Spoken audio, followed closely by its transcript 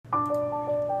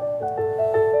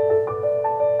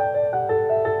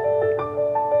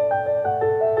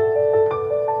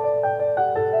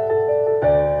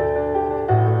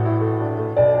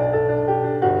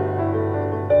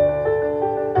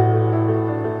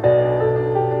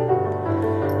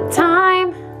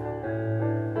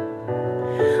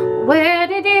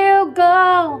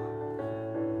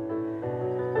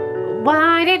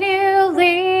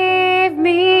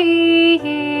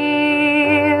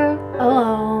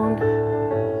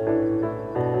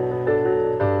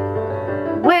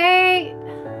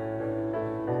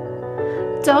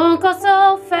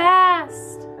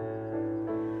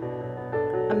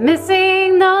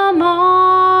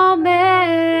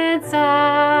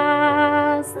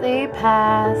they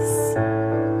pass.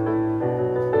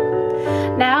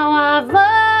 Now I've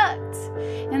looked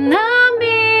in the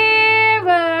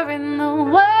mirror and the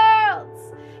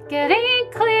world's getting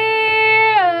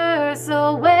clearer,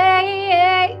 so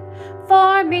wait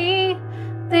for me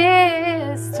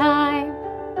this time.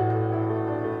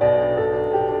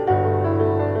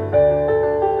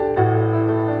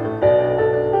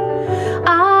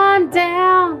 I'm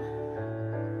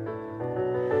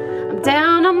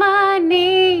down on my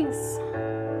knees.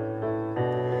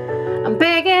 I'm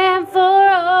begging for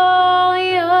all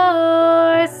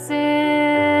your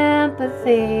sympathy,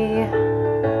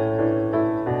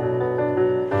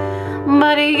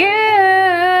 but you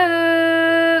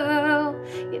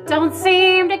don't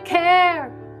seem to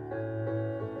care.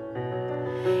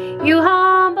 You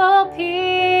humble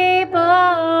people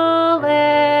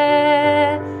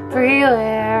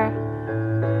everywhere.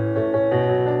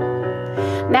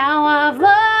 Now I've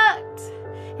looked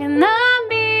in the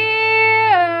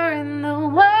mirror and the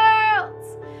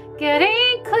world's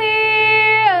getting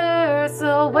clearer,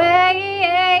 so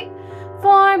wait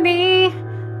for me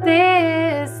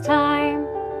this time.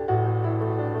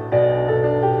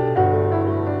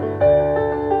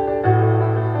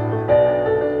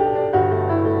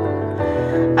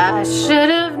 I should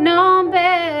have known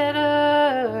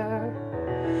better.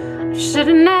 I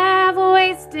shouldn't have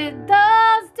wasted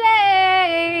those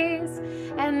days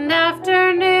and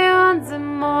afternoons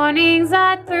and mornings.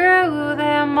 I threw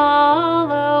them all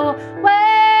away.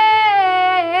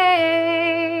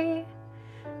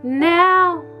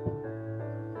 Now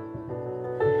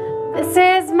this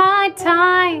is my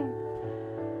time,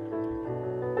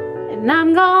 and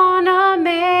I'm gonna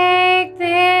make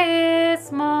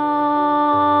this moment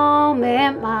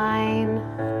mine.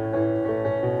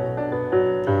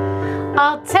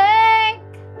 I'll take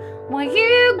what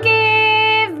you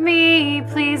give me.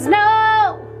 Please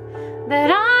know that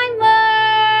I'm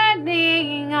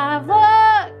learning. I've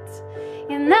looked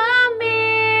in the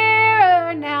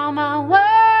mirror. Now my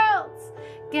world's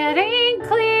getting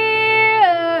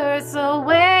clearer, so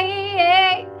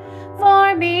wait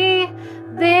for me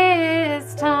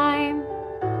this time.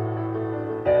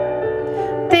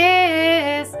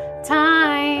 This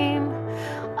time.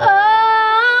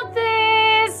 Oh,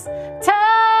 this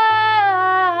time.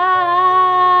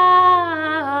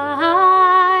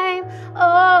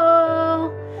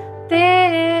 Oh,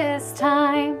 this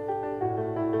time.